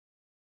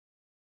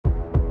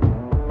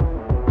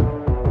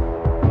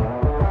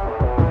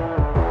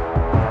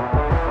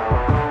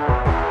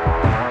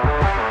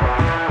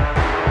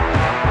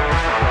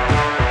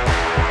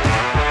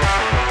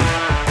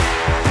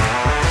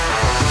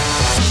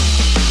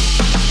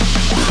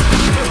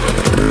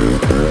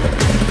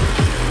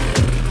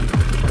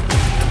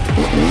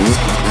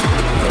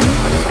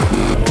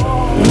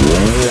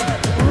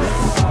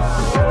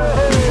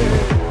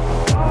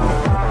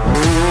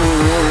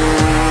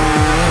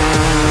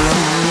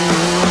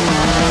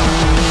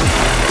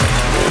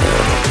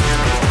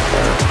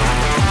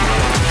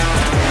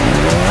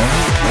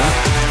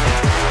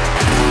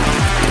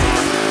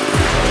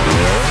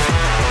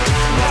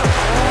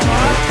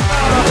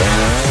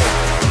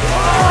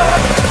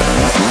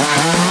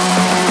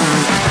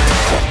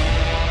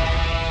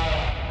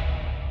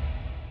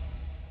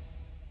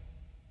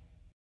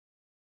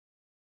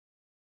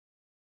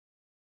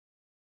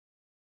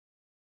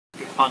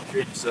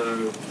100,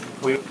 so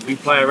we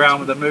play around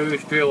with the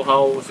moves, drill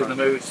holes in the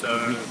moves, so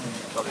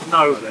there's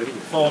no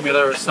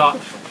formula as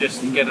such,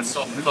 just get a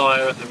soft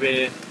tyre at the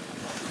rear,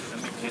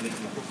 and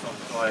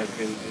soft tyre is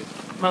really good.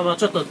 まあ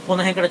ちょっとこ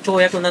の辺から跳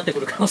躍になってく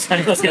る可能性あ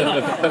りますけど、ム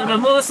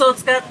ースを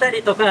使った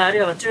りとか、ある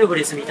いはチューブ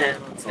レスみたいな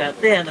のを使っ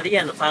てリ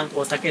アのパンク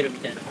を避けるみ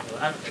たいなこと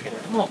があるんだけれ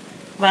ども、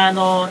なん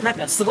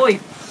かすごい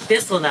ベ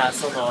ストな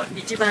その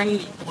一番いい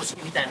方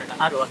式みたいなの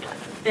があるわけじゃ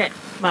なくて、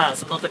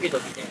その時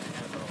々で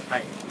は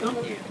い。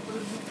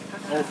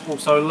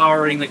Also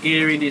lowering the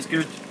gearing is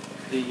good.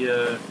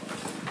 The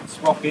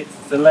sprockets,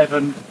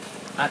 11.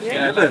 ギ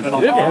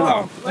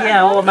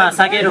アを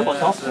下げるこ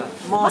と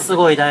もす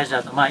ごい大事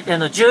だと。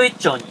11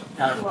丁に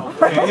なる。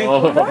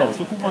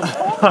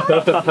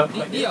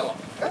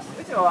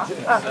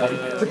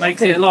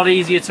Makes it a lot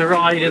easier to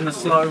ride in the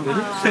slow.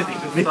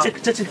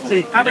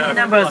 How many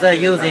numbers are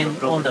you using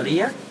on the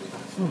rear?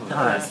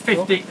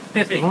 50.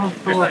 11.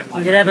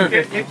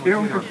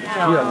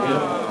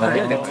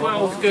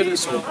 12's good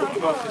as well.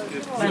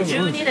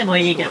 12でも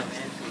いいけどね。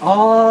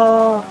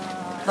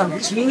So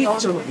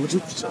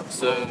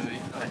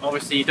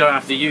obviously you don't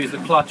have to use the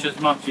clutch as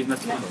much in the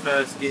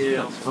first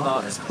gear.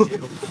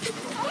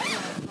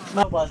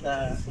 What was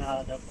the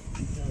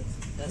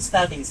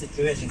starting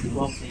situation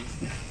from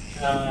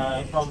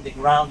the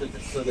ground to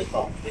the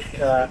top?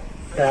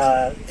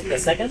 The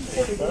second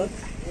or third?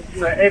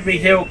 So every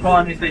hill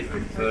climb is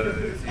different. So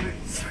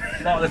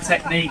a lot of the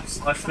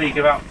techniques I speak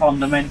about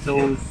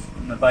fundamentals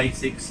and the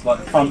basics, like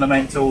the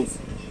fundamentals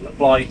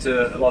apply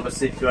to a lot of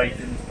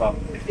situations, but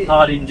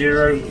hard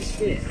enduro,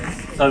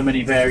 so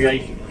many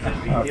variations.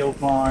 Every hill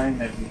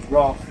climb, every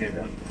rock,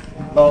 every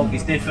log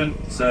is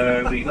different,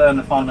 so we learn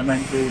the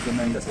fundamentals and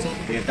then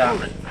we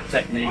adapt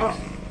techniques.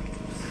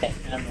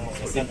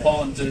 It's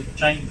important to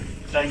change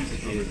the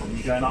gears when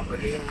you're going up the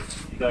hill.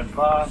 You're going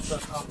fast,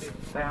 up it,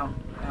 down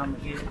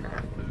the hill.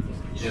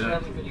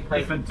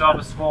 Different type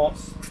of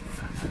sports,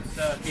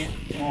 circuit,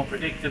 more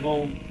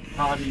predictable,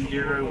 hard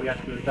enduro, we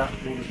have to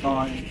adapt all the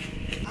time.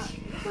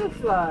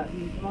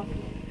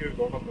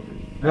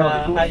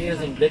 Are you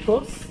using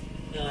Blickos?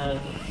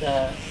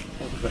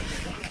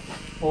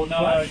 Oh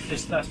no,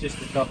 that's just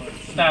the cover.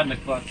 Standard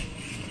clutch.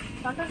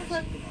 Does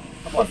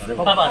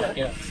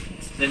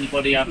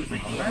anybody have to?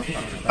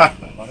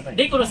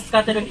 リコルス使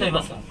ってる人い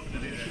ますか？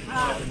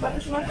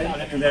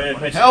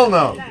 Hell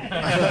no!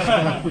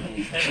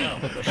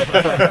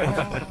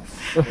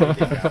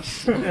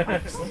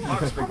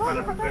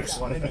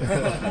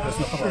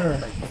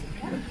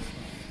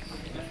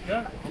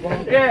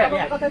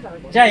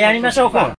 Yeah. じゃあやりましょうか。